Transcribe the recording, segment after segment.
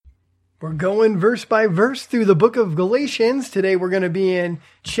We're going verse by verse through the book of Galatians. Today we're going to be in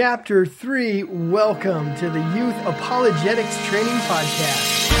chapter 3. Welcome to the Youth Apologetics Training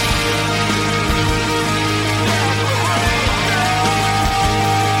Podcast.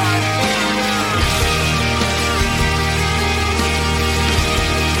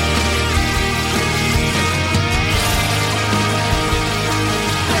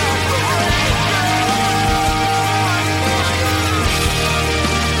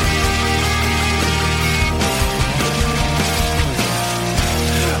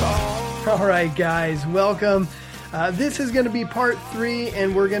 All right, guys, welcome. This is going to be part 3,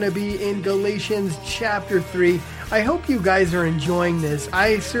 and we're going to be in Galatians chapter 3. I hope you guys are enjoying this.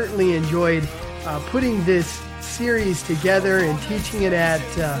 I certainly enjoyed putting this series together and teaching it at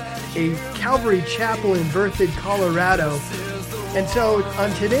a Calvary Chapel in Berthoud, Colorado. And so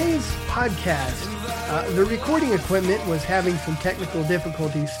on today's podcast, the recording equipment was having some technical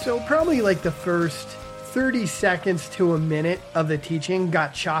difficulties, so probably like the first 30 seconds to a minute of the teaching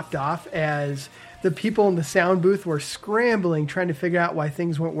got chopped off as the people in the sound booth were scrambling, trying to figure out why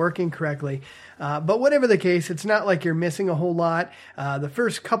things weren't working correctly. But whatever the case, it's not like you're missing a whole lot. The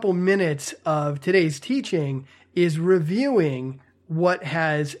first couple minutes of today's teaching is reviewing what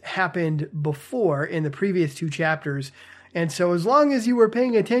has happened before in the previous 2 chapters. And so as long as you were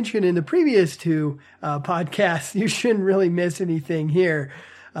paying attention in the previous 2 podcasts, you shouldn't really miss anything here.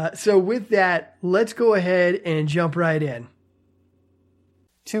 So with that, let's go ahead and jump right in.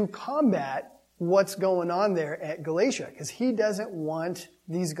 To combat what's going on there at Galatia, because he doesn't want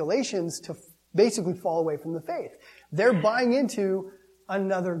these Galatians to basically fall away from the faith. They're buying into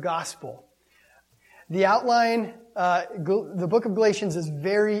another gospel. The outline, the book of Galatians is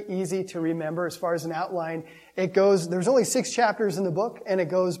very easy to remember as far as an outline. There's only 6 chapters in the book, and it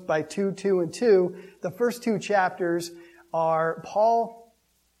goes by 2, 2, and 2. The first 2 chapters are Paul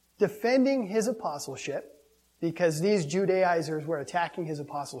defending his apostleship, because these Judaizers were attacking his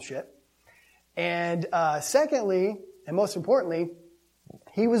apostleship. And secondly, and most importantly,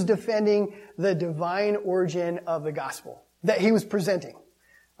 he was defending the divine origin of the gospel that he was presenting.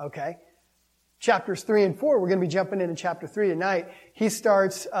 Okay? Chapters 3 and 4, we're going to be jumping into chapter 3 tonight. He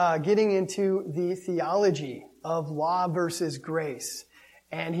starts getting into the theology of law versus grace.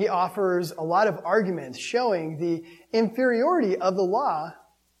 And he offers a lot of arguments showing the inferiority of the law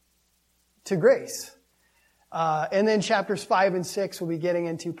to grace. And then chapters 5 and 6 we'll be getting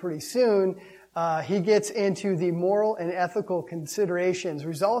into pretty soon. He gets into the moral and ethical considerations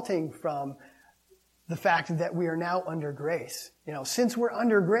resulting from the fact that we are now under grace. You know, since we're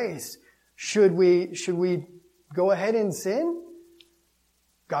under grace, should we go ahead and sin?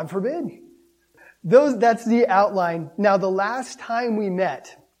 God forbid. That's the outline. Now, the last time we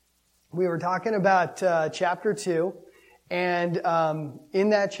met, we were talking about chapter 2. And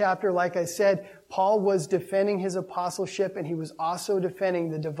in that chapter, like I said, Paul was defending his apostleship, and he was also defending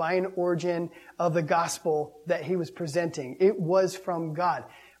the divine origin of the gospel that he was presenting. It was from God.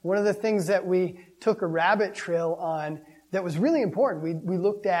 One of the things that we took a rabbit trail on that was really important, we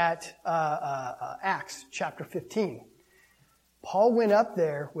looked at Acts chapter 15. Paul went up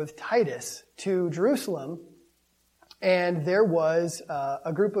there with Titus to Jerusalem, and there was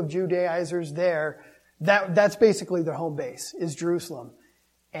a group of Judaizers there. That's basically their home base, is Jerusalem.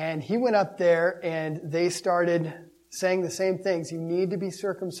 And he went up there and they started saying the same things. You need to be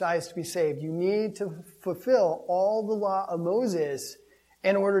circumcised to be saved. You need to fulfill all the law of Moses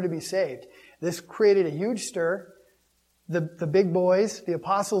in order to be saved. This created a huge stir. The big boys, the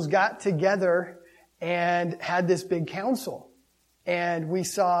apostles, got together and had this big council. And we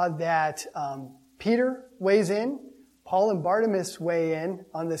saw that Peter weighs in, Paul and Barnabas weigh in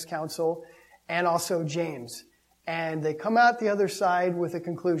on this council, and also James. And they come out the other side with a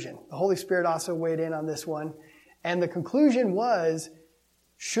conclusion. The Holy Spirit also weighed in on this one. And the conclusion was,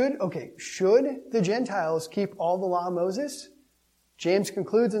 should the Gentiles keep all the law of Moses? James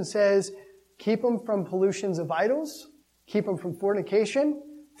concludes and says, keep them from pollutions of idols, keep them from fornication,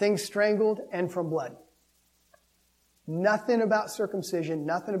 things strangled, and from blood. Nothing about circumcision,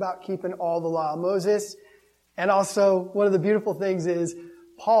 nothing about keeping all the law of Moses. And also, one of the beautiful things is,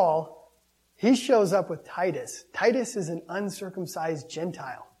 Paul, he shows up with Titus. Titus is an uncircumcised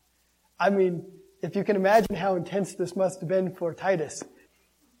Gentile. I mean, if you can imagine how intense this must have been for Titus.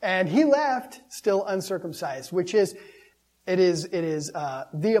 And he left still uncircumcised, which is, it is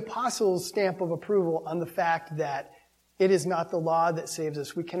the apostles' stamp of approval on the fact that it is not the law that saves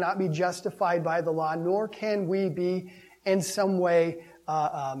us. We cannot be justified by the law, nor can we be in some way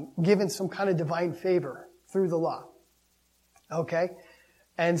given some kind of divine favor through the law. Okay?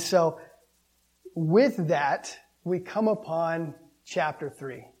 And so, with that, we come upon chapter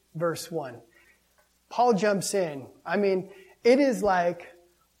 3. verse 1. Paul jumps in. I mean, it is like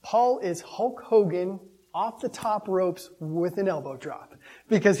Paul is Hulk Hogan off the top ropes with an elbow drop.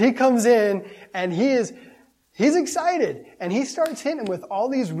 Because he comes in and he's excited. And he starts hitting with all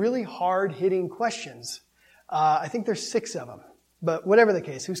these really hard-hitting questions. I think there's 6 of them. But whatever the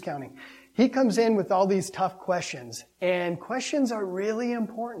case, who's counting? He comes in with all these tough questions. And questions are really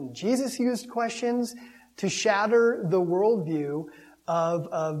important. Jesus used questions to shatter the worldview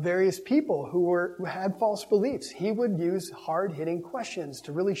of various people who had false beliefs. He would use hard-hitting questions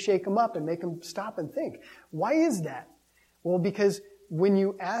to really shake them up and make them stop and think. Why is that? Well, because when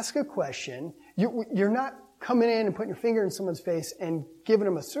you ask a question, you're not coming in and putting your finger in someone's face and giving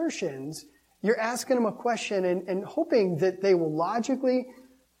them assertions. You're asking them a question and hoping that they will logically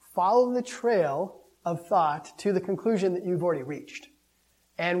follow the trail of thought to the conclusion that you've already reached.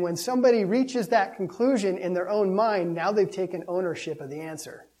 And when somebody reaches that conclusion in their own mind, now they've taken ownership of the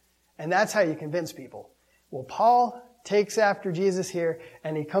answer. And that's how you convince people. Well, Paul takes after Jesus here,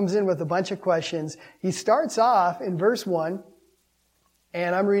 and he comes in with a bunch of questions. He starts off in verse 1,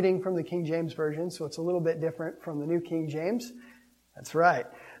 and I'm reading from the King James Version, so it's a little bit different from the New King James. That's right.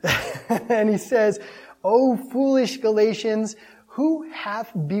 And he says, "O foolish Galatians, who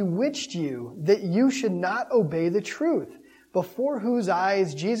hath bewitched you that you should not obey the truth, before whose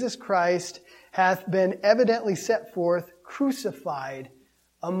eyes Jesus Christ hath been evidently set forth, crucified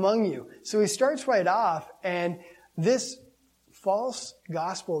among you." So he starts right off, and this false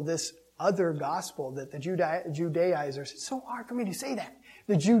gospel, this other gospel that the Judaizers, it's so hard for me to say that,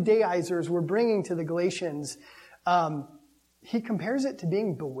 the Judaizers were bringing to the Galatians, he compares it to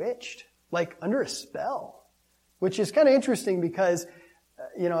being bewitched, like under a spell, which is kind of interesting because,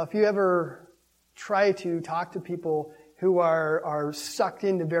 if you ever try to talk to people who are sucked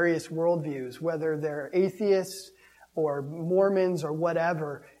into various worldviews, whether they're atheists or Mormons or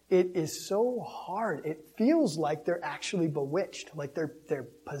whatever, it is so hard. It feels like they're actually bewitched, like they're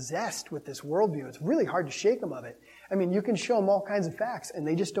possessed with this worldview. It's really hard to shake them of it. I mean, you can show them all kinds of facts, and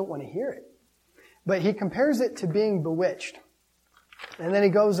they just don't want to hear it. But he compares it to being bewitched. And then he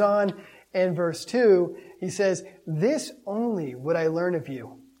goes on in verse 2, he says, "This only would I learn of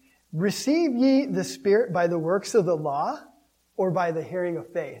you. Receive ye the Spirit by the works of the law or by the hearing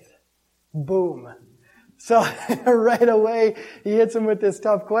of faith?" Boom. So right away, he hits him with this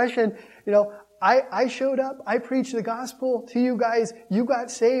tough question. I showed up. I preached the gospel to you guys. You got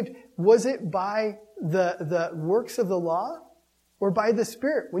saved. Was it by the works of the law or by the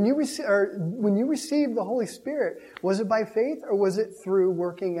Spirit? When you received the Holy Spirit, was it by faith or was it through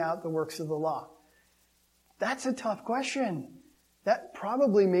working out the works of the law? That's a tough question. That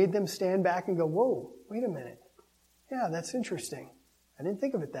probably made them stand back and go, "Whoa, wait a minute. Yeah, that's interesting. I didn't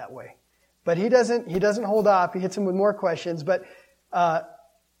think of it that way." But he doesn't hold off. He hits him with more questions. But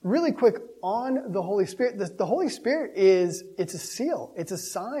really quick on the Holy Spirit. The Holy Spirit it's a seal. It's a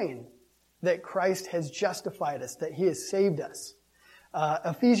sign that Christ has justified us, that he has saved us.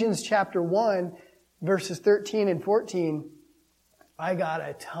 Ephesians chapter 1, verses 13 and 14. I got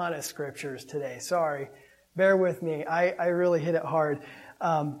a ton of scriptures today. Sorry. Bear with me. I really hit it hard.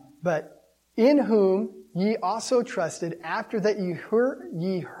 But in whom ye also trusted after that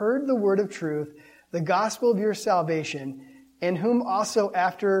ye heard the word of truth, the gospel of your salvation, in whom also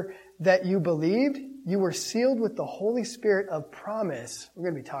after that you believed, you were sealed with the Holy Spirit of promise. We're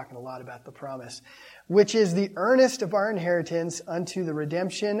going to be talking a lot about the promise, which is the earnest of our inheritance unto the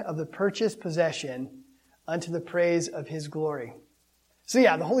redemption of the purchased possession, unto the praise of his glory. So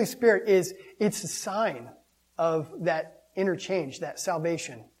yeah, the Holy Spirit it's a sign of that interchange, that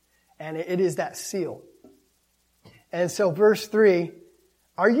salvation. And it is that seal. And so verse 3,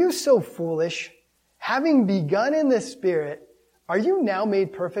 "Are you so foolish? Having begun in the Spirit, are you now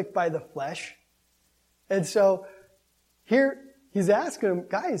made perfect by the flesh?" And so here he's asking them,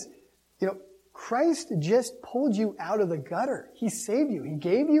 guys, Christ just pulled you out of the gutter. He saved you. He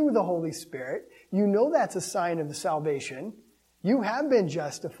gave you the Holy Spirit. You know that's a sign of the salvation. You have been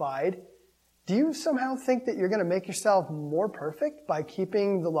justified. Do you somehow think that you're going to make yourself more perfect by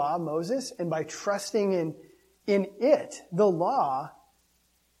keeping the law of Moses and by trusting in it, the law,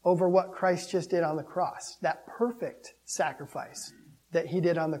 over what Christ just did on the cross? That perfect sacrifice that he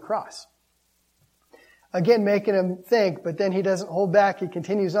did on the cross. Again, making him think, but then he doesn't hold back. He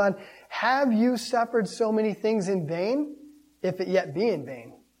continues on. "Have you suffered so many things in vain, if it yet be in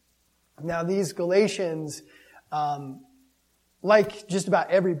vain?" Now, these Galatians, like just about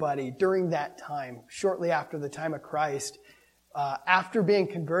everybody during that time, shortly after the time of Christ, after being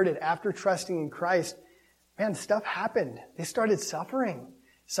converted, after trusting in Christ, man, stuff happened. They started suffering.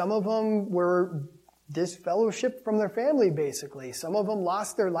 Some of them were disfellowship from their family, basically. Some of them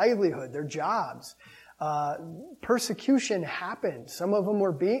lost their livelihood, their jobs. Persecution happened. Some of them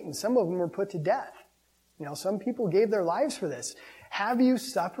were beaten. Some of them were put to death. Some people gave their lives for this. Have you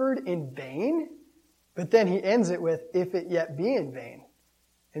suffered in vain? But then he ends it with, if it yet be in vain.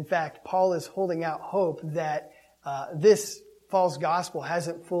 In fact, Paul is holding out hope that this false gospel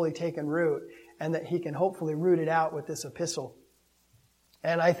hasn't fully taken root and that he can hopefully root it out with this epistle.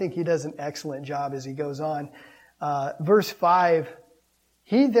 And I think he does an excellent job as he goes on. Verse 5,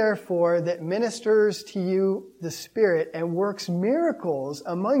 he therefore that ministers to you the Spirit and works miracles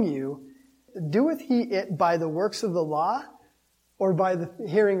among you, doeth he it by the works of the law or by the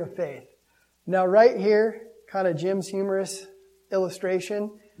hearing of faith? Now right here, kind of Jim's humorous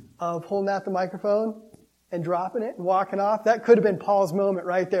illustration of holding out the microphone and dropping it and walking off. That could have been Paul's moment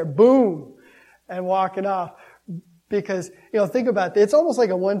right there. Boom! And walking off. Because, think about it. It's almost like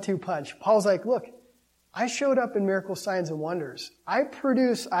a 1-2 punch. Paul's like, look, I showed up in miracle signs and wonders.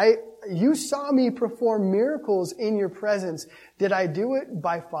 You saw me perform miracles in your presence. Did I do it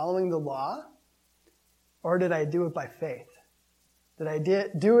by following the law? Or did I do it by faith? Did I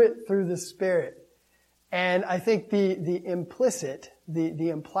do it through the Spirit? And I think the implicit, the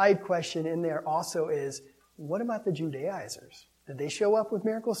implied question in there also is, what about the Judaizers? Did they show up with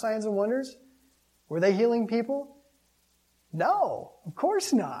miracle signs and wonders? Were they healing people? No, of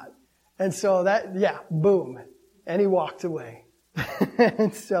course not. And so boom. And he walked away.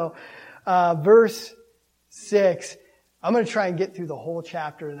 And so, verse 6, I'm going to try and get through the whole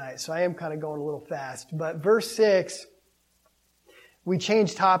chapter tonight, so I am kind of going a little fast. But verse 6, we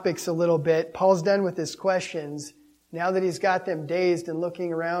changed topics a little bit. Paul's done with his questions. Now that he's got them dazed and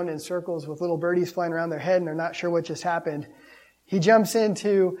looking around in circles with little birdies flying around their head and they're not sure what just happened, he jumps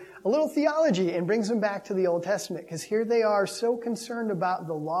into a little theology and brings them back to the Old Testament, because here they are so concerned about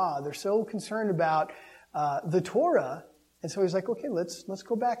the law. They're so concerned about the Torah. And so he's like, okay, let's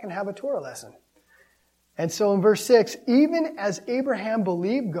go back and have a Torah lesson. And so in verse 6, even as Abraham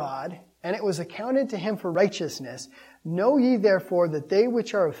believed God, and it was accounted to him for righteousness, know ye therefore that they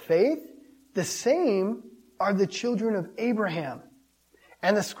which are of faith, the same are the children of Abraham.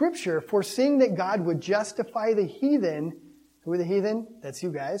 And the scripture, foreseeing that God would justify the heathen. Who are the heathen? That's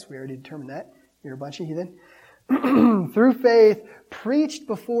you guys. We already determined that. You're a bunch of heathen. Through faith, preached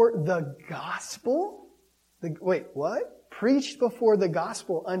before the gospel. Preached before the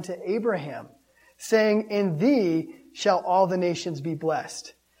gospel unto Abraham, saying, in thee shall all the nations be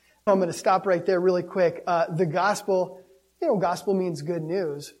blessed. I'm going to stop right there really quick. The gospel, gospel means good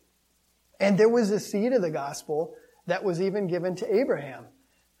news. And there was a seed of the gospel that was even given to Abraham.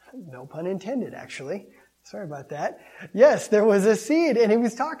 No pun intended, actually. Sorry about that. Yes, there was a seed, and he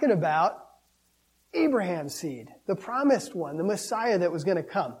was talking about Abraham's seed, the promised one, the Messiah that was going to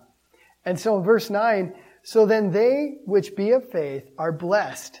come. And so in verse 9, so then they which be of faith are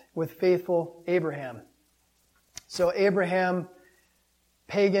blessed with faithful Abraham. So Abraham,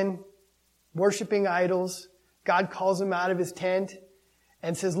 pagan, worshiping idols, God calls him out of his tent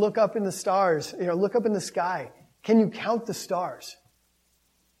and says, look up in the stars, look up in the sky. Can you count the stars?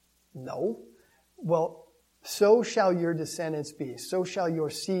 No. Well, so shall your descendants be. So shall your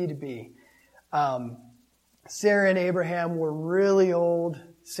seed be. Sarah and Abraham were really old.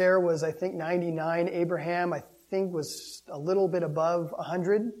 Sarah was, I think, 99. Abraham, I think, was a little bit above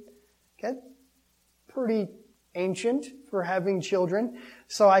 100. Okay? Pretty ancient for having children.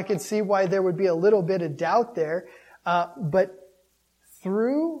 So I could see why there would be a little bit of doubt there. But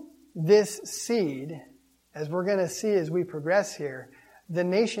through this seed, as we're going to see as we progress here, the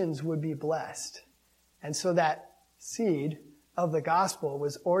nations would be blessed. And so that seed of the gospel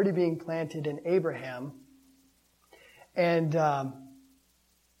was already being planted in Abraham. And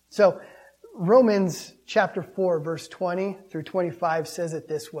so Romans chapter 4, verse 20 through 25 says it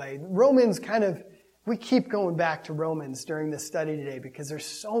this way. Romans we keep going back to Romans during this study today because there's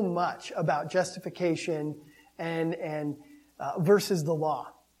so much about justification and versus the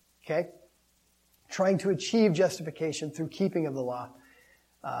law. Okay? Trying to achieve justification through keeping of the law.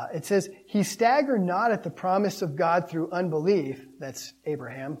 It says, he staggered not at the promise of God through unbelief. That's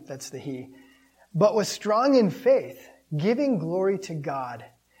Abraham. That's the he. But was strong in faith, giving glory to God,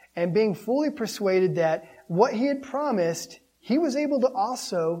 and being fully persuaded that what he had promised, he was able to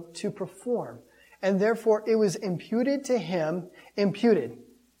also to perform. And therefore it was imputed to him, imputed.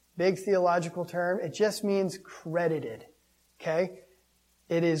 Big theological term. It just means credited. Okay?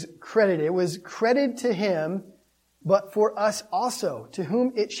 It is credited. It was credited to him, but for us also, to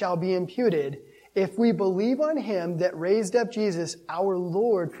whom it shall be imputed, if we believe on him that raised up Jesus, our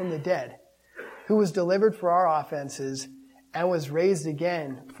Lord, from the dead, who was delivered for our offenses and was raised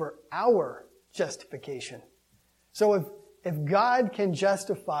again for our justification. So if God can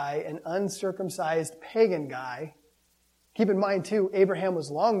justify an uncircumcised pagan guy, keep in mind too, Abraham was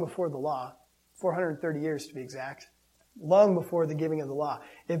long before the law, 430 years to be exact, long before the giving of the law.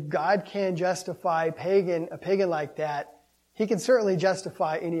 If God can justify a pagan like that, He can certainly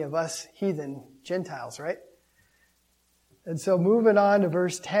justify any of us heathen Gentiles, right? And so moving on to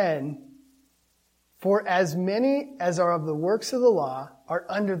verse 10, for as many as are of the works of the law are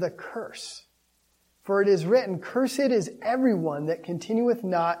under the curse. For it is written, cursed is everyone that continueth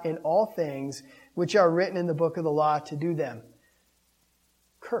not in all things which are written in the book of the law to do them.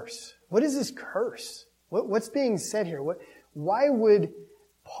 Curse. What is this curse? What's being said here? Why would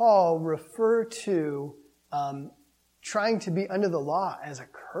Paul refer to trying to be under the law as a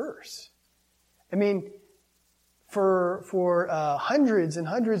curse? I mean, for hundreds and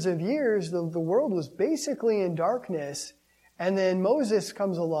hundreds of years, the world was basically in darkness. And then Moses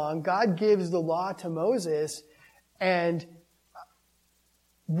comes along. God gives the law to Moses. And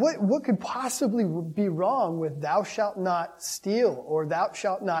what could possibly be wrong with thou shalt not steal or thou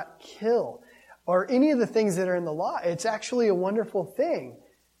shalt not kill or any of the things that are in the law? It's actually a wonderful thing.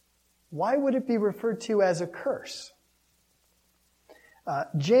 Why would it be referred to as a curse?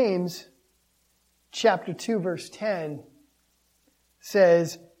 James chapter 2 verse 10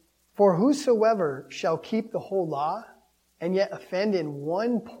 says, for whosoever shall keep the whole law and yet offend in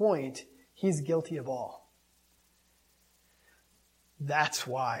one point, he's guilty of all. That's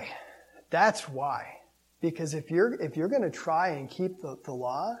why. That's why. Because if you're going to try and keep the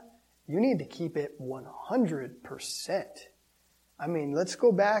law, you need to keep it 100%. I mean, let's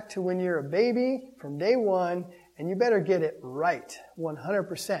go back to when you're a baby from day one, and you better get it right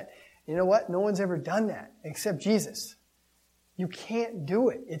 100%. You know what? No one's ever done that except Jesus. You can't do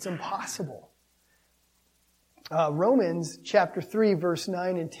it. It's impossible. Romans chapter 3, verse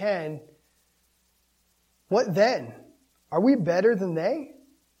 9 and 10. What then? Are we better than they?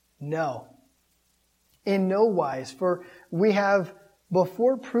 No. In no wise. For we have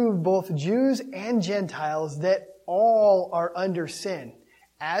before proved both Jews and Gentiles that all are under sin.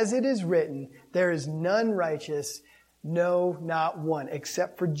 As it is written, there is none righteous, no, not one,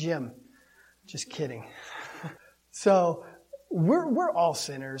 except for Jim. Just kidding. So, we're all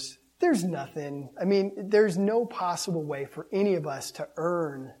sinners. There's nothing. I mean, there's no possible way for any of us to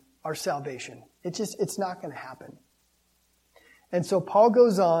earn our salvation. It's not going to happen. And so Paul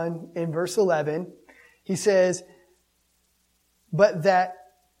goes on in verse 11. He says, but that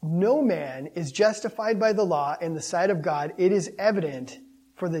no man is justified by the law in the sight of God, it is evident,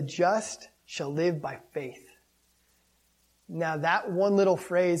 for the just shall live by faith. Now that one little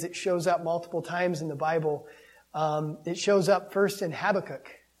phrase, it shows up multiple times in the Bible. It shows up first in Habakkuk.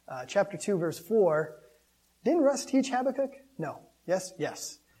 Chapter 2, verse 4. Didn't Russ teach Habakkuk? No. Yes?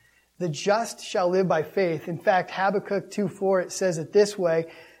 Yes. The just shall live by faith. In fact, Habakkuk 2:4, it says it this way.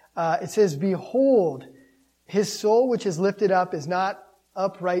 It says, behold, his soul which is lifted up is not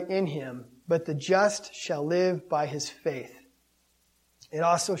upright in him, but the just shall live by his faith. It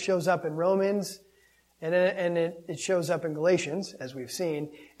also shows up in Romans, and it shows up in Galatians, as we've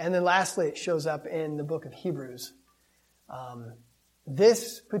seen. And then lastly, it shows up in the book of Hebrews.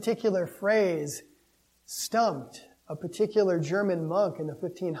 This particular phrase stumped a particular German monk in the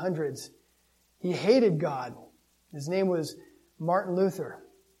 1500s. He hated God. His name was Martin Luther.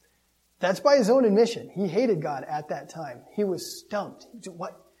 That's by his own admission. He hated God at that time. He was stumped.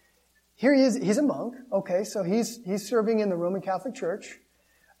 What? Here he is. He's a monk. Okay, so he's serving in the Roman Catholic Church.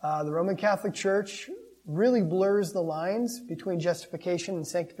 The Roman Catholic Church really blurs the lines between justification and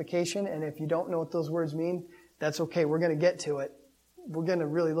sanctification. And if you don't know what those words mean, that's okay. We're going to get to it. We're going to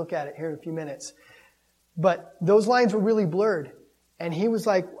really look at it here in a few minutes. But those lines were really blurred. And he was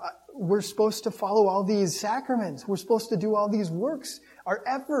like, we're supposed to follow all these sacraments. We're supposed to do all these works. Our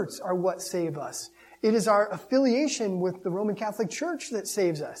efforts are what save us. It is our affiliation with the Roman Catholic Church that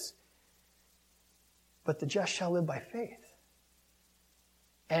saves us. But the just shall live by faith.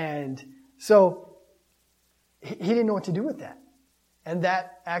 And so he didn't know what to do with that. And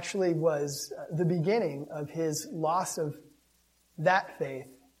that actually was the beginning of his loss of that faith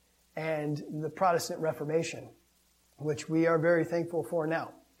and the Protestant Reformation, which we are very thankful for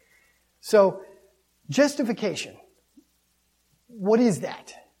now. So, justification. What is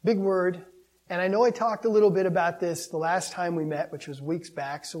that? Big word. And I know I talked a little bit about this the last time we met, which was weeks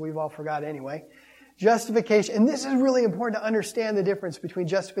back, so we've all forgot anyway. Justification. And this is really important to understand the difference between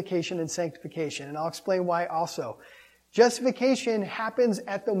justification and sanctification. And I'll explain why also. Justification happens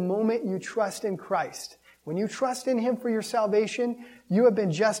at the moment you trust in Christ. When you trust in Him for your salvation, you have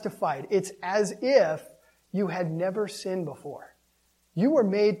been justified. It's as if you had never sinned before. You are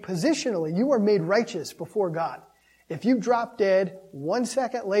made positionally, you are made righteous before God. If you drop dead 1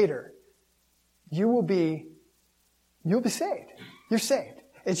 second later, you'll be saved. You're saved.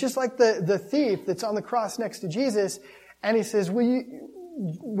 It's just like the thief that's on the cross next to Jesus, and he says, will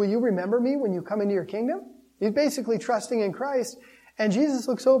you remember me when you come into your kingdom? He's basically trusting in Christ, and Jesus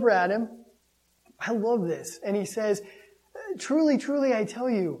looks over at him. I love this. And he says, truly, truly, I tell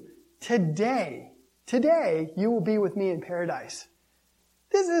you, today, you will be with me in paradise.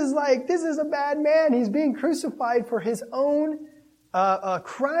 This is a bad man. He's being crucified for his own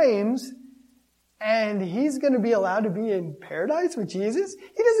crimes, and he's going to be allowed to be in paradise with Jesus?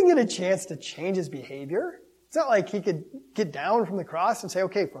 He doesn't get a chance to change his behavior. It's not like he could get down from the cross and say,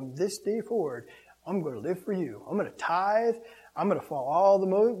 okay, from this day forward, I'm going to live for you. I'm going to tithe. I'm going to follow all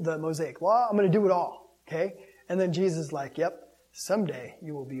the Mosaic law. I'm going to do it all. Okay? And then Jesus is like, yep, someday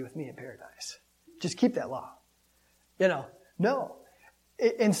you will be with me in paradise. Just keep that law. No.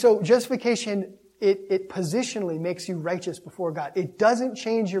 And so justification, it positionally makes you righteous before God. It doesn't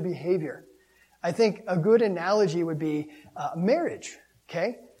change your behavior. I think a good analogy would be marriage.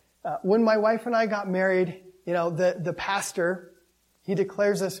 Okay? When my wife and I got married, the pastor, he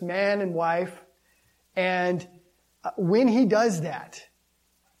declares us man and wife. And when he does that,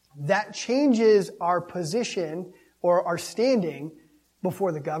 that changes our position or our standing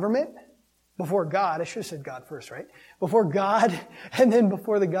before the government, before God. I should have said God first, right? Before God, and then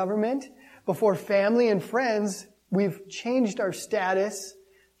before the government, before family and friends. We've changed our status,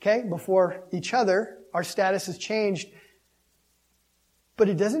 okay? Before each other, our status has changed. But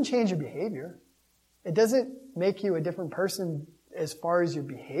it doesn't change your behavior. It doesn't make you a different person as far as your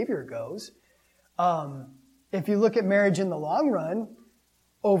behavior goes. If you look at marriage in the long run,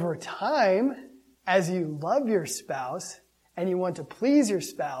 over time, as you love your spouse and you want to please your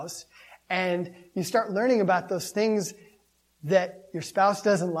spouse, and you start learning about those things that your spouse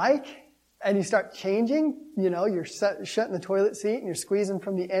doesn't like, and you start changing, you're shutting the toilet seat and you're squeezing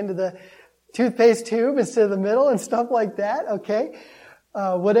from the end of the toothpaste tube instead of the middle and stuff like that, okay?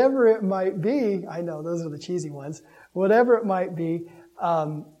 Whatever it might be, I know those are the cheesy ones, whatever it might be,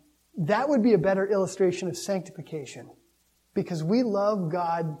 that would be a better illustration of sanctification. Because we love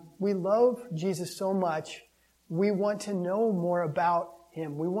God, we love Jesus so much, we want to know more about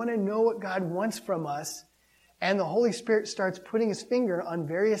Him. We want to know what God wants from us. And the Holy Spirit starts putting His finger on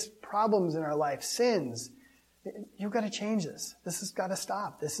various problems in our life, sins. You've got to change this. This has got to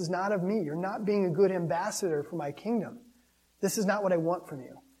stop. This is not of me. You're not being a good ambassador for my kingdom. This is not what I want from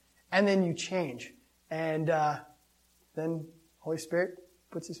you. And then you change. And then Holy Spirit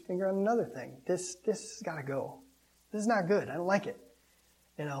puts His finger on another thing. This has got to go. This is not good. I don't like it.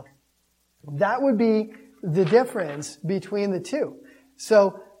 That would be the difference between the two.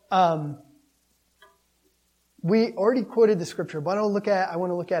 So, we already quoted the scripture, but I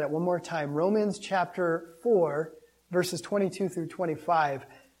want to look at it one more time. Romans chapter 4, verses 22 through 25.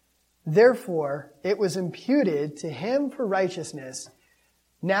 Therefore, it was imputed to him for righteousness.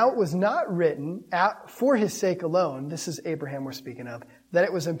 Now it was not written for his sake alone, this is Abraham we're speaking of, that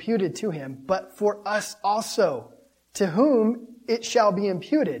it was imputed to him, but for us also, to whom it shall be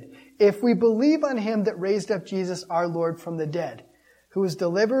imputed, if we believe on him that raised up Jesus our Lord from the dead, who was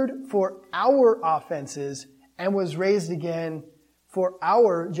delivered for our offenses and was raised again for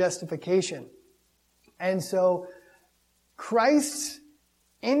our justification. And so Christ's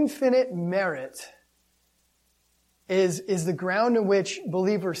infinite merit is the ground in which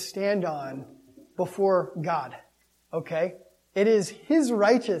believers stand on before God. Okay? It is His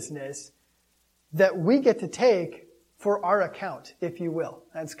righteousness that we get to take for our account, if you will.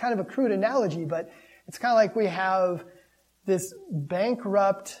 That's kind of a crude analogy, but it's kind of like we have this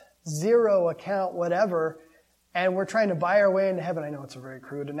bankrupt, zero account, whatever, and we're trying to buy our way into heaven. I know it's a very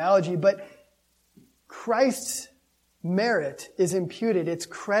crude analogy, but Christ's merit is imputed. It's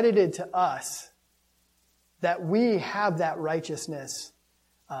credited to us that we have that righteousness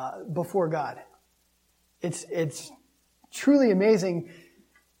before God. It's truly amazing.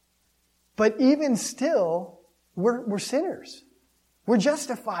 But even still, we're sinners. We're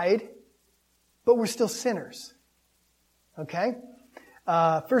justified, but we're still sinners. Okay?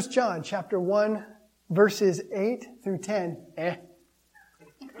 1 John chapter 1, verses 8 through 10.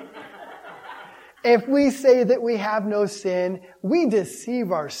 If we say that we have no sin, we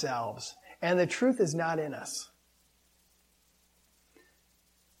deceive ourselves, and the truth is not in us.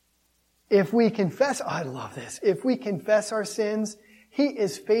 If we confess, I love this. If we confess our sins, He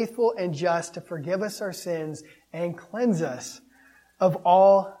is faithful and just to forgive us our sins and cleanse us of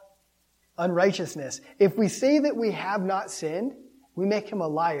all unrighteousness. If we say that we have not sinned, we make Him a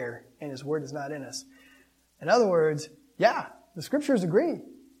liar, and His word is not in us. In other words, yeah, The scriptures agree.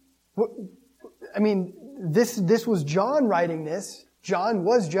 I mean, this was John writing this. John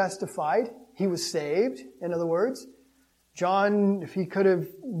was justified. He was saved, in other words. John, if he could have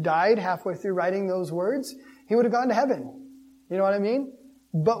died halfway through writing those words, he would have gone to heaven. You know what I mean?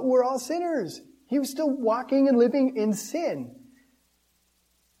 But we're all sinners. He was still walking and living in sin.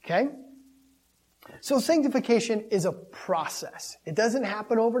 Okay? So sanctification is a process. It doesn't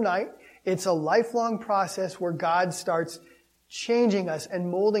happen overnight. It's a lifelong process where God starts changing us and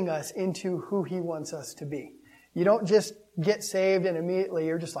molding us into who He wants us to be. You don't just get saved and immediately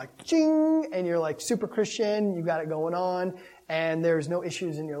you're just like, ching, and you're like super Christian, you got it going on, and there's no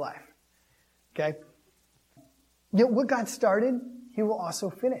issues in your life. Okay? You know, what God started, He will also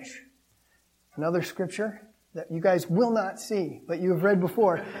finish. Another scripture that you guys will not see, but you have read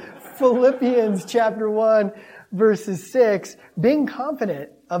before. Philippians chapter 1, verses 6, being confident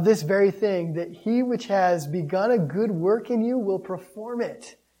of this very thing, that He which has begun a good work in you will perform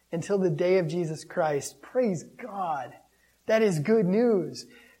it until the day of Jesus Christ. Praise God. That is good news,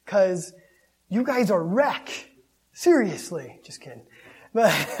 because you guys are wreck. Seriously. Just kidding.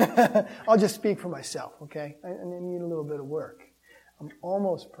 But I'll just speak for myself, okay? I need a little bit of work. I'm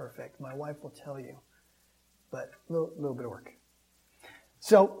almost perfect. My wife will tell you. But a little bit of work.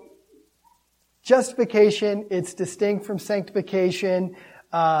 So, justification, it's distinct from sanctification.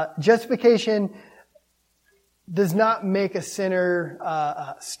 Justification does not make a sinner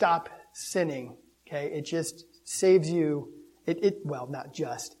stop sinning. Okay, it just saves you. Not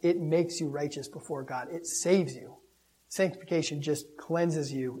just. It makes you righteous before God. It saves you. Sanctification just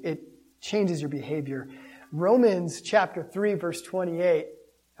cleanses you. It changes your behavior. Romans chapter 3, verse 28.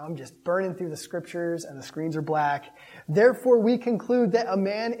 I'm just burning through the scriptures and the screens are black. Therefore we conclude that a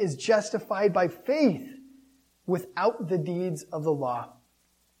man is justified by faith without the deeds of the law.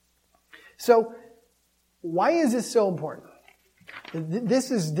 So, why is this so important?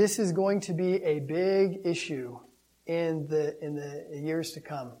 This is going to be a big issue in the years to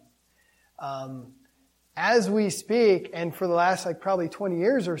come. As we speak, and for the last probably 20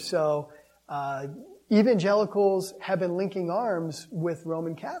 years or so, evangelicals have been linking arms with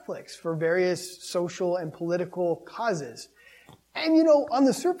Roman Catholics for various social and political causes. And, on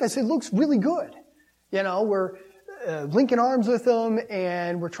the surface, it looks really good. We're linking arms with them,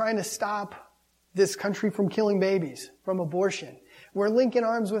 and we're trying to stop this country from killing babies, from abortion. We're linking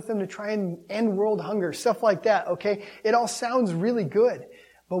arms with them to try and end world hunger, stuff like that, okay? It all sounds really good.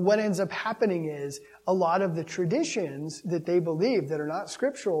 But what ends up happening is a lot of the traditions that they believe that are not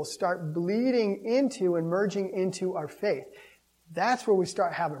scriptural start bleeding into and merging into our faith. That's where we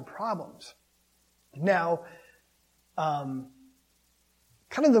start having problems. Now, kind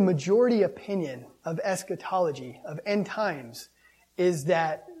of the majority opinion of eschatology, of end times, is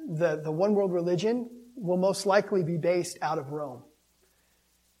that the one world religion will most likely be based out of Rome.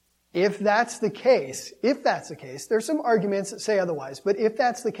 If that's the case, there's some arguments that say otherwise, but if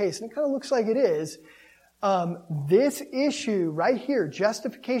that's the case, and it kind of looks like it is, this issue right here,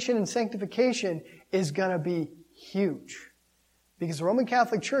 justification and sanctification, is going to be huge. Because the Roman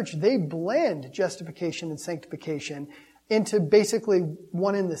Catholic Church, they blend justification and sanctification into basically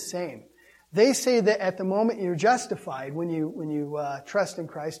one and the same. They say that at the moment you're justified, when you trust in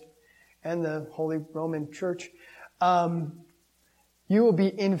Christ and the Holy Roman Church, you will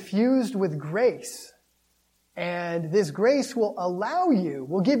be infused with grace. And this grace will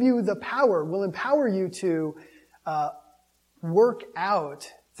will give you the power, will empower you to work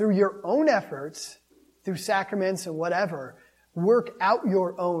out through your own efforts, through sacraments and whatever, work out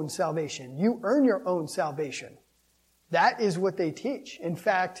your own salvation. You earn your own salvation. That is what they teach. In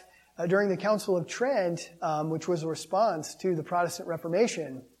fact, during the Council of Trent, which was a response to the Protestant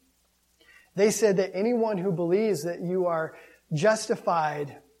Reformation, they said that anyone who believes that you are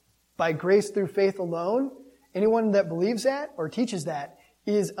justified by grace through faith alone, anyone that believes that or teaches that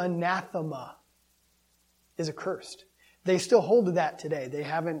is anathema, is accursed. They still hold to that today. They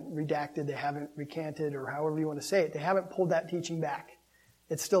haven't redacted, they haven't recanted, or however you want to say it. They haven't pulled that teaching back.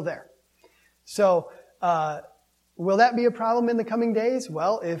 It's still there. So, will that be a problem in the coming days?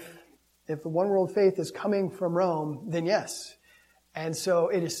 Well, if the one world faith is coming from Rome, then yes. And so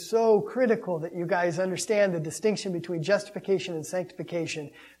it is so critical that you guys understand the distinction between justification and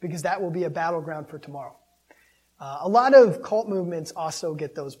sanctification, because that will be a battleground for tomorrow. A lot of cult movements also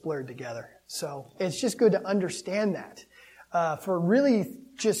get those blurred together. So it's just good to understand that. For really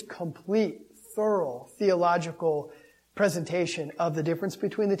just complete, thorough theological presentation of the difference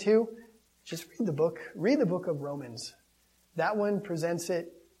between the two, just read the book. Read the book of Romans. That one presents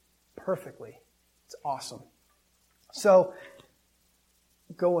it perfectly. It's awesome. So,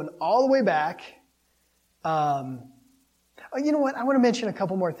 going all the way back, You know what? I want to mention a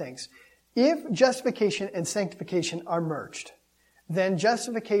couple more things. If justification and sanctification are merged, then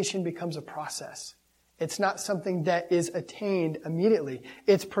justification becomes a process. It's not something that is attained immediately.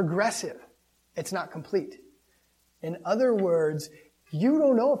 It's progressive. It's not complete. In other words, you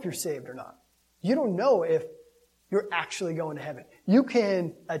don't know if you're saved or not. You don't know if you're actually going to heaven. You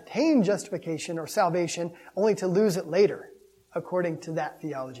can attain justification or salvation only to lose it later, according to that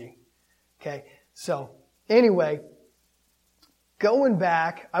theology. Okay, so anyway, going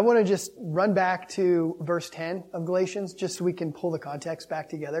back, I want to just run back to verse 10 of Galatians, just so we can pull the context back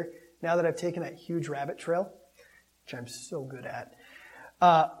together, now that I've taken that huge rabbit trail, which I'm so good at.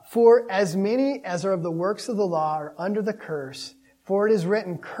 For as many as are of the works of the law are under the curse, for it is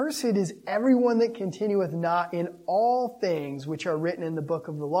written, cursed is everyone that continueth not in all things which are written in the book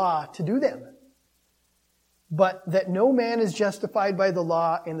of the law to do them. But that no man is justified by the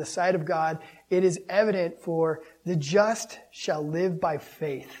law in the sight of God, it is evident, for the just shall live by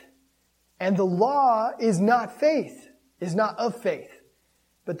faith. And the law is not faith, is not of faith,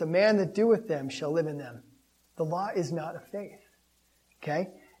 but the man that doeth them shall live in them. The law is not of faith. Okay?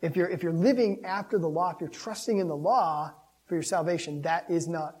 If you're living after the law, if you're trusting in the law for your salvation, that is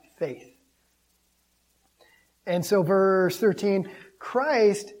not faith. And so verse 13,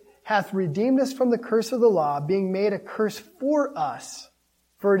 Christ hath redeemed us from the curse of the law, being made a curse for us.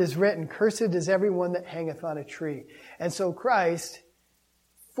 For it is written, cursed is everyone that hangeth on a tree. And so Christ,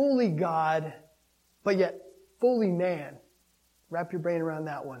 fully God, but yet fully man, wrap your brain around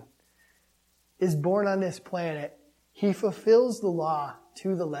that one, is born on this planet. He fulfills the law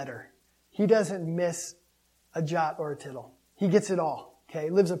to the letter. He doesn't miss a jot or a tittle. He gets it all. Okay,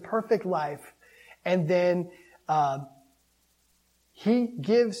 lives a perfect life, and then he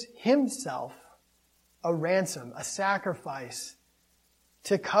gives himself a ransom, a sacrifice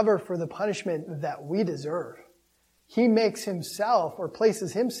to cover for the punishment that we deserve. He makes himself or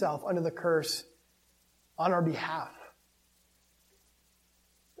places himself under the curse on our behalf.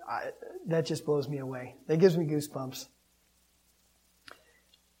 That just blows me away. That gives me goosebumps.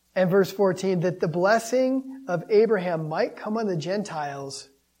 And verse 14, that the blessing of Abraham might come on the Gentiles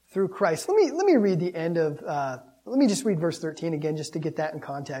through Christ. Let me read the end of, let me just read verse 13 again, just to get that in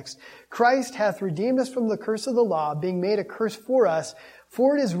context. Christ hath redeemed us from the curse of the law, being made a curse for us.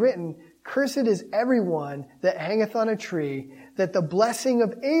 For it is written, cursed is everyone that hangeth on a tree, that the blessing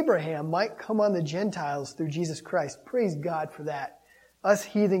of Abraham might come on the Gentiles through Jesus Christ. Praise God for that. Us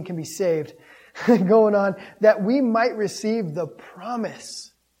heathen can be saved. Going on, that we might receive the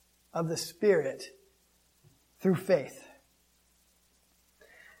promise of the Spirit through faith.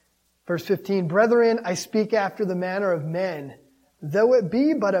 Verse 15, brethren, I speak after the manner of men, though it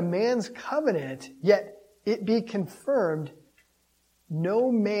be but a man's covenant, yet it be confirmed,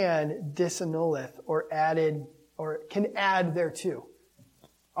 no man disannulleth or added or can add thereto.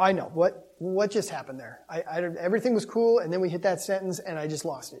 I know. What just happened there? Everything was cool, and then we hit that sentence, and I just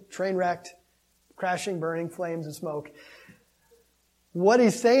lost it. Train wrecked, crashing, burning, flames, and smoke. What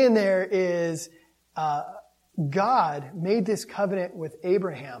he's saying there is God made this covenant with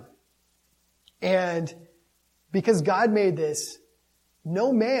Abraham. And because God made this,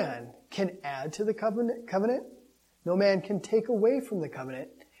 no man can add to the covenant. No man can take away from the covenant.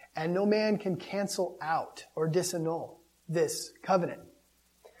 And no man can cancel out or disannul this covenant.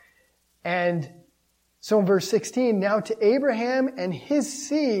 And so in verse 16, now to Abraham and his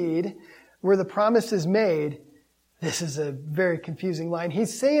seed where the promise is made. This is a very confusing line. He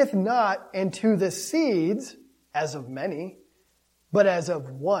saith not, and to the seeds, as of many, but as of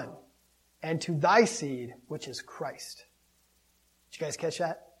one, and to thy seed, which is Christ. Did you guys catch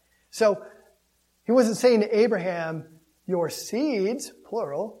that? So, he wasn't saying to Abraham, your seeds,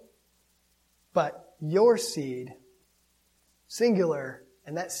 plural, but your seed, singular,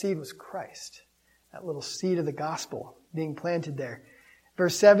 and that seed was Christ. That little seed of the gospel being planted there.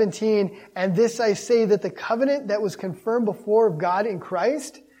 Verse 17, and this I say that the covenant that was confirmed before of God in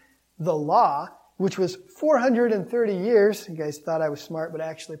Christ, the law, which was 430 years, you guys thought I was smart, but I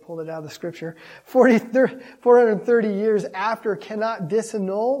actually pulled it out of the scripture, 430 years after cannot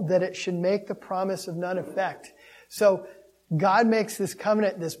disannul that it should make the promise of none effect. So God makes this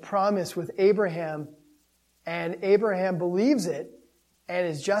covenant, this promise with Abraham, and Abraham believes it and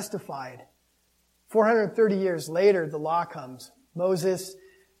is justified. 430 years later, the law comes. Moses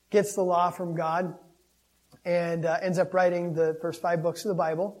gets the law from God and ends up writing the first 5 books of the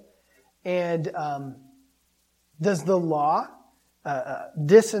Bible. And does the law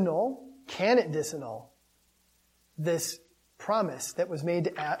disannul? Can it disannul this promise that was made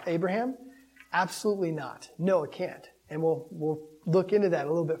to Abraham? Absolutely not. No, it can't. And we'll look into that a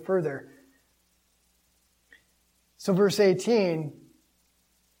little bit further. So verse 18,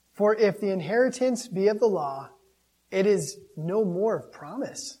 for if the inheritance be of the law, it is no more of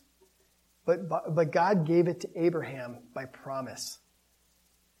promise. But God gave it to Abraham by promise.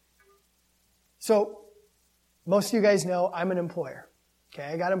 So, most of you guys know I'm an employer. Okay,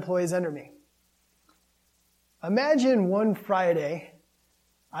 I got employees under me. Imagine one Friday,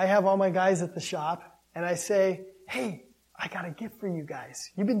 I have all my guys at the shop, and I say, hey, I got a gift for you guys.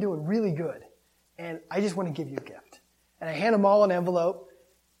 You've been doing really good, and I just want to give you a gift. And I hand them all an envelope,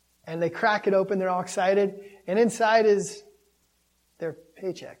 and they crack it open, they're all excited, and inside is their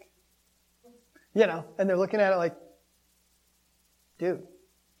paycheck. You know, and they're looking at it like, dude,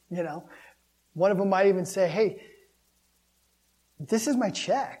 you know. One of them might even say, hey, this is my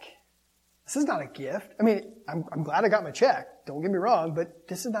check. This is not a gift. I mean, I'm glad I got my check. Don't get me wrong, but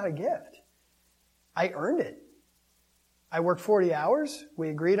this is not a gift. I earned it. I worked 40 hours. We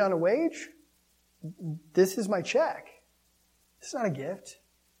agreed on a wage. This is my check. This is not a gift.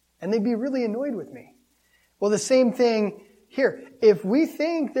 And they'd be really annoyed with me. Well, the same thing here. If we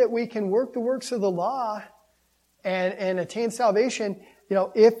think that we can work the works of the law and attain salvation, you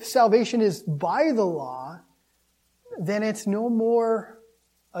know, if salvation is by the law, then it's no more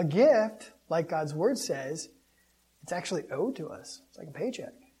a gift, like God's word says. It's actually owed to us. It's like a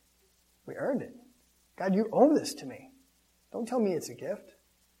paycheck. We earned it. God, you owe this to me. Don't tell me it's a gift.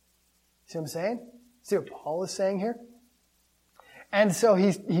 See what I'm saying? See what Paul is saying here? And so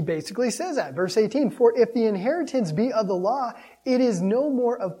he basically says that. Verse 18, for if the inheritance be of the law, it is no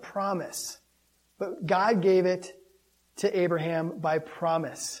more of promise. But God gave it to Abraham by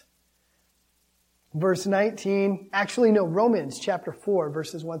promise. Verse 19, actually no, Romans chapter 4,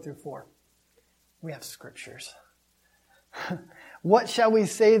 verses 1 through 4. We have scriptures. What shall we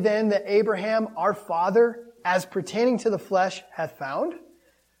say then that Abraham, our father, as pertaining to the flesh, hath found?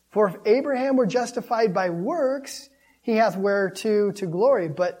 For if Abraham were justified by works, he hath whereto to glory,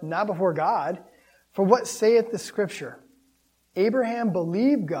 but not before God. For what saith the scripture? Abraham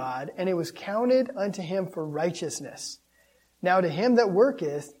believed God, and it was counted unto him for righteousness. Now to him that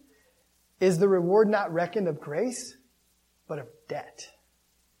worketh, is the reward not reckoned of grace, but of debt?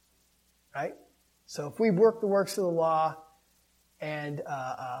 Right? So if we work the works of the law and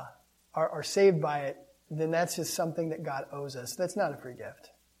are saved by it, then that's just something that God owes us. That's not a free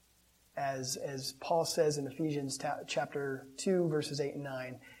gift. As Paul says in Ephesians chapter 2, verses 8 and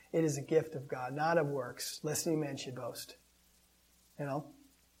 9, it is a gift of God, not of works, lest any man should boast. You know?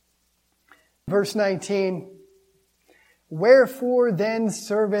 Verse 19, wherefore then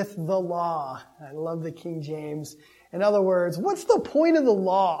serveth the law? I love the King James. In other words, what's the point of the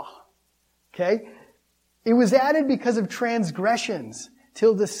law? Okay? It was added because of transgressions,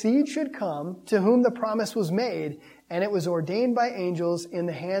 till the seed should come, to whom the promise was made, and it was ordained by angels in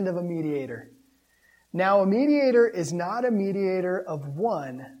the hand of a mediator. Now a mediator is not a mediator of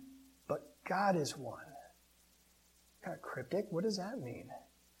one, but God is one. Kind of cryptic. What does that mean?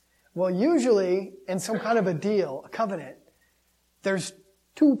 Well, usually in some kind of a deal, a covenant, there's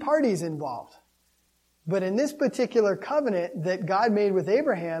two parties involved. But in this particular covenant that God made with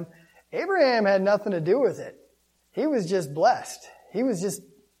Abraham, Abraham had nothing to do with it. He was just blessed. He was just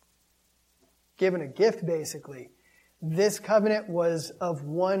given a gift, basically. This covenant was of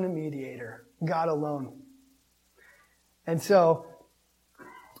one mediator, God alone. And so,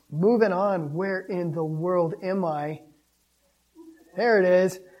 moving on, where in the world am I? There it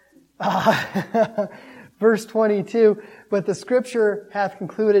is. Verse 22, but the scripture hath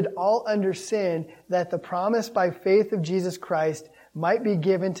concluded all under sin, that the promise by faith of Jesus Christ might be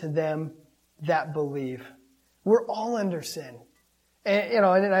given to them that believe. We're all under sin. And,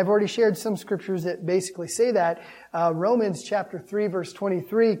 and I've already shared some scriptures that basically say that. Romans chapter 3, verse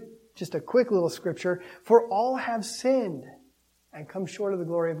 23, just a quick little scripture. For all have sinned and come short of the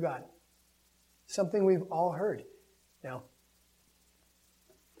glory of God. Something we've all heard. Now,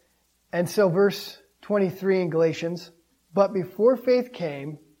 and so verse 23 in Galatians, but before faith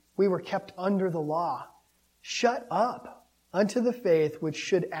came, we were kept under the law, shut up unto the faith which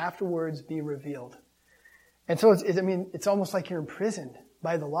should afterwards be revealed. And so it's almost like you're imprisoned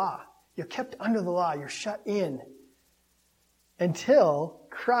by the law. You're kept under the law. You're shut in until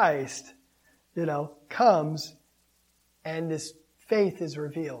Christ, comes and this faith is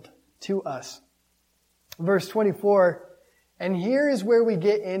revealed to us. Verse 24, and here is where we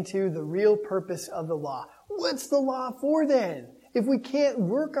get into the real purpose of the law. What's the law for then? If we can't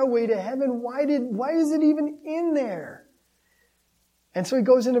work our way to heaven, why is it even in there? And so he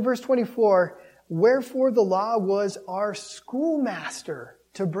goes into verse 24, wherefore the law was our schoolmaster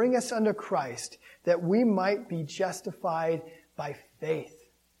to bring us unto Christ, that we might be justified by faith.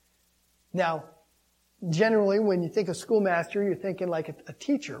 Now, generally, when you think of schoolmaster, you're thinking like a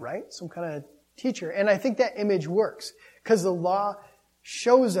teacher, right? Some kind of teacher. And I think that image works because the law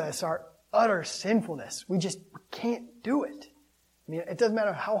shows us our utter sinfulness. We can't do it. I mean, it doesn't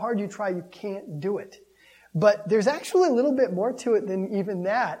matter how hard you try, you can't do it. But there's actually a little bit more to it than even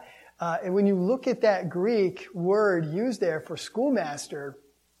that. And when you look at that Greek word used there for schoolmaster,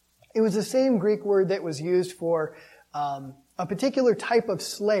 it was the same Greek word that was used for a particular type of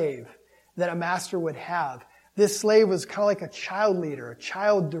slave that a master would have. This slave was kind of like a child leader, a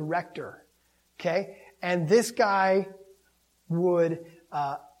child director. Okay? And this guy would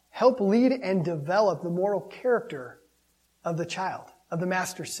help lead and develop the moral character of the child, of the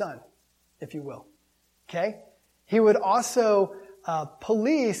master's son, if you will. Okay? He would also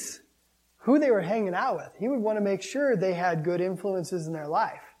police who they were hanging out with. He would want to make sure they had good influences in their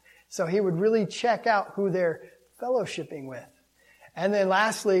life. So he would really check out who they're fellowshipping with. And then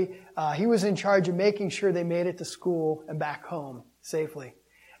lastly, he was in charge of making sure they made it to school and back home safely.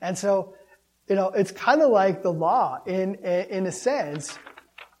 And so, it's kind of like the law in a sense,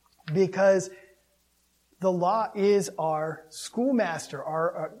 because the law is our schoolmaster,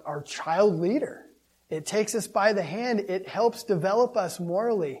 our child leader. It takes us by the hand. It helps develop us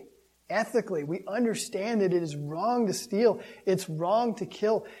morally, ethically. We understand that it is wrong to steal. It's wrong to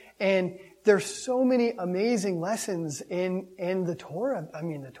kill. And there's so many amazing lessons in the Torah. I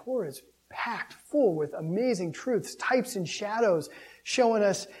mean, the Torah is packed full with amazing truths, types and shadows, showing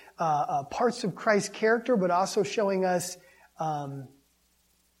us parts of Christ's character, but also showing us about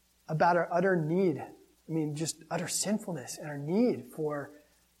our utter need. I mean, just utter sinfulness and our need for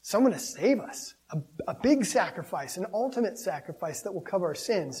someone to save us. A big sacrifice, an ultimate sacrifice that will cover our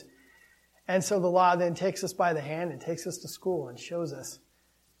sins. And so the law then takes us by the hand and takes us to school and shows us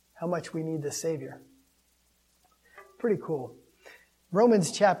how much we need the Savior. Pretty cool.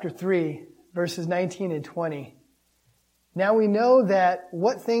 Romans chapter 3, verses 19 and 20. Now we know that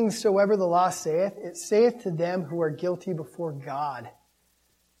what things soever the law saith, it saith to them who are guilty before God.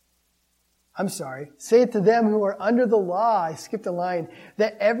 Saith to them who are under the law, I skipped a line,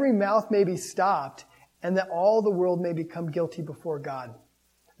 that every mouth may be stopped, and that all the world may become guilty before God.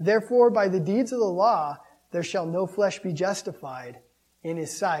 Therefore, by the deeds of the law, there shall no flesh be justified in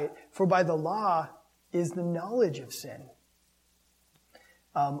his sight, for by the law is the knowledge of sin.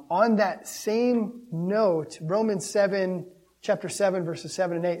 On that same note, Romans chapter 7, verses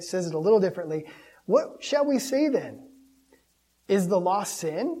 7 and 8 says it a little differently. What shall we say then? Is the law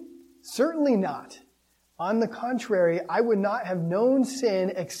sin? Certainly not. On the contrary, I would not have known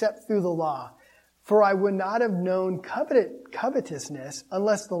sin except through the law. For I would not have known covetousness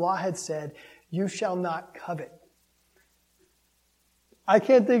unless the law had said, you shall not covet. I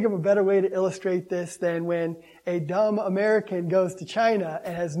can't think of a better way to illustrate this than when a dumb American goes to China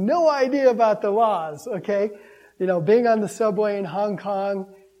and has no idea about the laws, okay? Being on the subway in Hong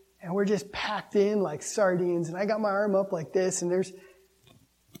Kong, and we're just packed in like sardines, and I got my arm up like this, and there's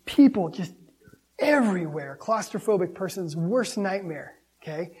people just everywhere. Claustrophobic person's worst nightmare,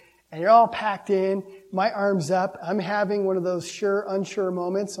 okay? And you're all packed in, my arm's up, I'm having one of those sure, unsure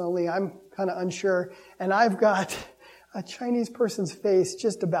moments, only I'm kind of unsure, and I've got a Chinese person's face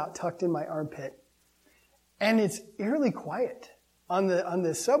just about tucked in my armpit. And it's eerily quiet on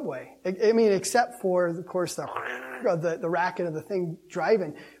the subway. I mean, except for, of course, the racket of the thing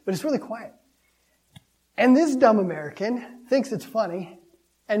driving, but it's really quiet. And this dumb American thinks it's funny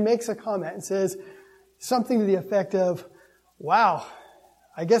and makes a comment and says something to the effect of, wow,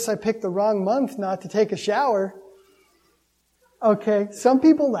 I guess I picked the wrong month not to take a shower. Okay, some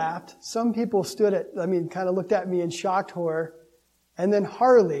people laughed. Some people kind of looked at me in shocked horror. And then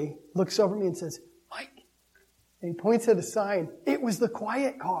Harley looks over at me and says, Mike. And he points at a sign. It was the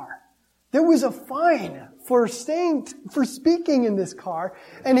quiet car. There was a fine for speaking in this car.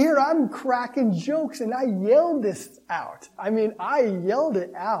 And here I'm cracking jokes and I yelled this out. I yelled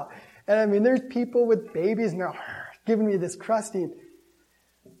it out. And there's people with babies and they're giving me this crusty.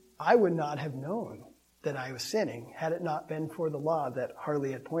 I would not have known that I was sinning had it not been for the law that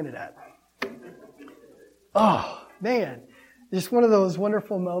Harley had pointed at. Oh, man. Just one of those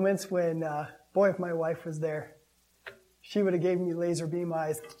wonderful moments when, if my wife was there, she would have gave me laser beam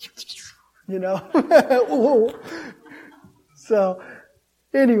eyes, So,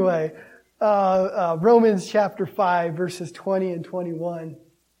 anyway, Romans chapter 5, verses 20 and 21.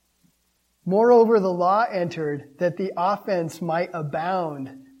 Moreover, the law entered that the offense might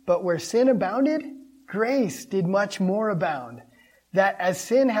abound, but where sin abounded, grace did much more abound, that as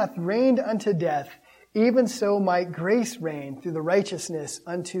sin hath reigned unto death, even so might grace reign through the righteousness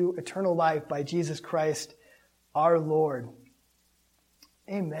unto eternal life by Jesus Christ our Lord.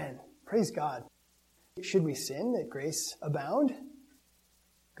 Amen. Praise God. Should we sin that grace abound?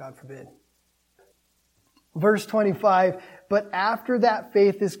 God forbid. Verse 25, but after that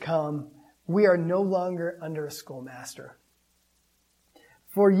faith is come, we are no longer under a schoolmaster.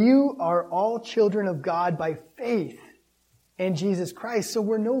 For you are all children of God by faith in Jesus Christ. So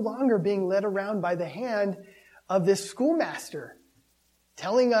we're no longer being led around by the hand of this schoolmaster,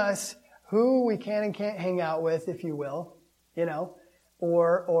 telling us who we can and can't hang out with, if you will,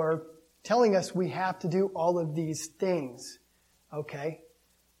 or telling us we have to do all of these things. Okay?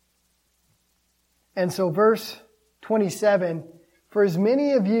 And so verse 27, for as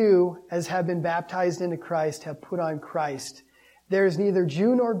many of you as have been baptized into Christ have put on Christ. There is neither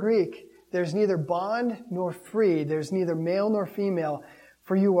Jew nor Greek. There's neither bond nor free. There's neither male nor female.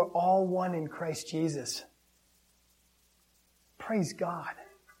 For you are all one in Christ Jesus. Praise God.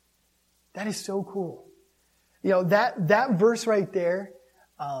 That is so cool. That verse right there,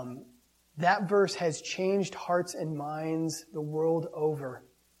 that verse has changed hearts and minds the world over.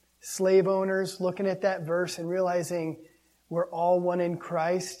 Slave owners looking at that verse and realizing we're all one in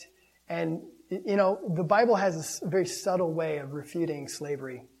Christ. And, the Bible has a very subtle way of refuting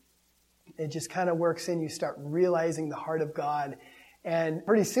slavery. It just kind of works in. You start realizing the heart of God. And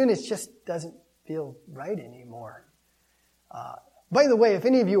pretty soon it just doesn't feel right anymore. By the way, if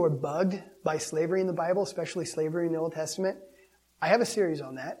any of you are bugged by slavery in the Bible, especially slavery in the Old Testament, I have a series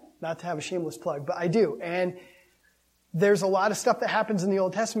on that. Not to have a shameless plug, but I do. And there's a lot of stuff that happens in the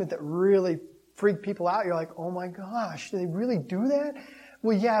Old Testament that really freak people out. You're like, oh my gosh, do they really do that?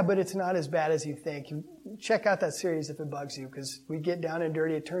 Well, yeah, but it's not as bad as you think. Check out that series if it bugs you, because we get down and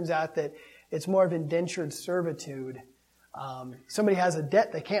dirty. It turns out that it's more of indentured servitude. Somebody has a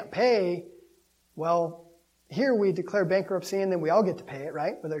debt they can't pay. Well, here we declare bankruptcy and then we all get to pay it,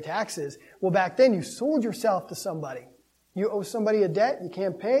 right, with our taxes. Well, back then you sold yourself to somebody. You owe somebody a debt, you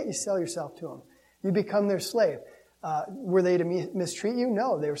can't pay it, you sell yourself to them. You become their slave. Were they to mistreat you?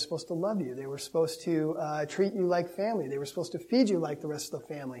 No, they were supposed to love you. They were supposed to treat you like family. They were supposed to feed you like the rest of the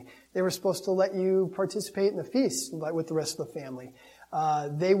family. They were supposed to let you participate in the feasts with the rest of the family.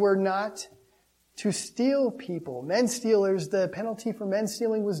 They were not to steal people. Men stealers, the penalty for men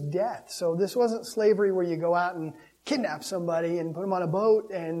stealing was death. So this wasn't slavery where you go out and kidnap somebody and put them on a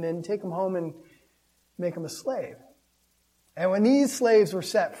boat and then take them home and make them a slave. And when these slaves were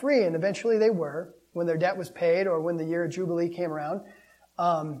set free, and eventually they were, when their debt was paid or when the year of Jubilee came around,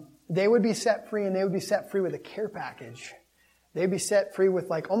 they would be set free, and they would be set free with a care package. They'd be set free with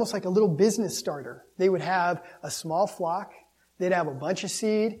almost like a little business starter. They would have a small flock. They'd have a bunch of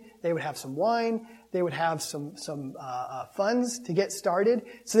seed. They would have some wine. They would have some funds to get started.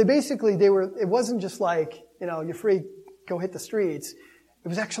 So it wasn't just like, you're free, go hit the streets. It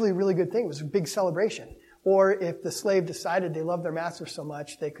was actually a really good thing. It was a big celebration. Or if the slave decided they loved their master so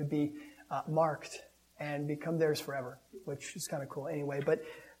much, they could be marked and become theirs forever, which is kind of cool anyway. But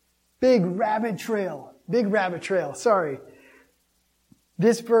big rabbit trail. Sorry.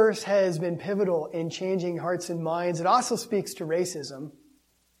 This verse has been pivotal in changing hearts and minds. It also speaks to racism.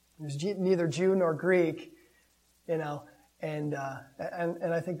 There's neither Jew nor Greek, and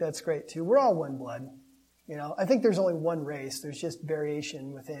I think that's great too. We're all one blood. I think there's only one race. There's just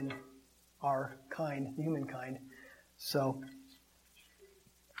variation within our kind, the humankind. So,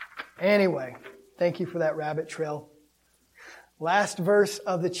 anyway, thank you for that rabbit trail. Last verse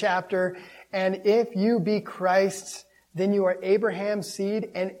of the chapter. And if you be Christ's, then you are Abraham's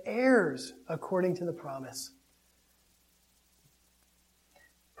seed and heirs according to the promise.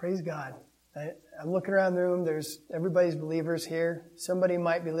 Praise God. I'm looking around the room. Everybody's believers here. Somebody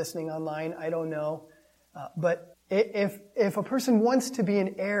might be listening online. I don't know. But if a person wants to be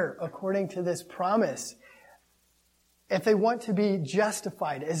an heir according to this promise, if they want to be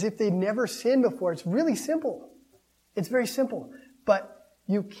justified as if they'd never sinned before, it's really simple. It's very simple. But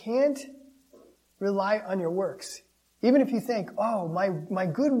you can't rely on your works. Even if you think, oh, my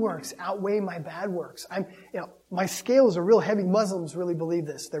good works outweigh my bad works. My scales are real heavy. Muslims really believe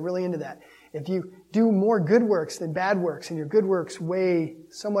this. They're really into that. If you do more good works than bad works, and your good works weigh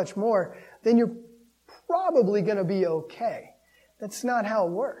so much more, then you're probably going to be okay. That's not how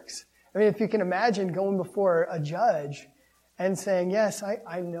it works. I mean, if you can imagine going before a judge and saying, yes,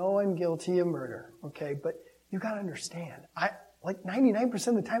 I know I'm guilty of murder, okay, but you got to understand, 99%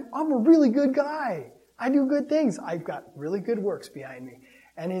 of the time, I'm a really good guy. I do good things. I've got really good works behind me.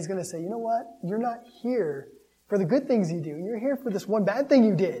 And he's going to say, you know what? You're not here for the good things you do. You're here for this one bad thing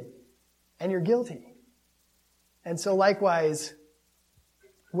you did. And you're guilty. And so likewise,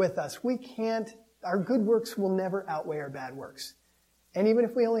 with us, our good works will never outweigh our bad works. And even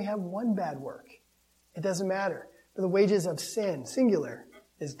if we only have one bad work, it doesn't matter. For the wages of sin, singular,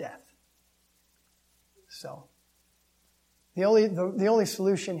 is death. So the only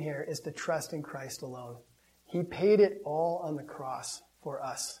solution here is to trust in Christ alone. He paid it all on the cross for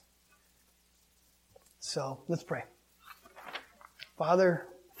us. So let's pray. Father,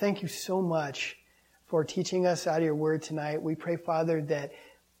 thank you so much for teaching us out of your word tonight. We pray, Father, that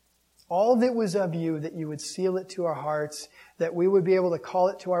all that was of you, that you would seal it to our hearts, that we would be able to call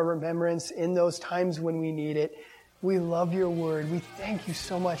it to our remembrance in those times when we need it. We love your word. We thank you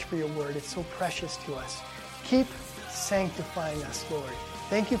so much for your word. It's so precious to us. Keep sanctifying us, Lord.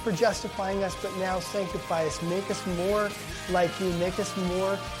 Thank you for justifying us, but now sanctify us. Make us more like you. Make us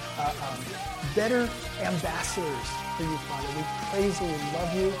more better ambassadors for you, Father. We praise you. We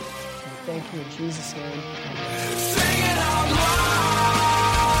love you. And thank you in Jesus' name. Sing it out loud.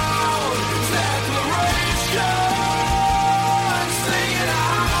 Declaration.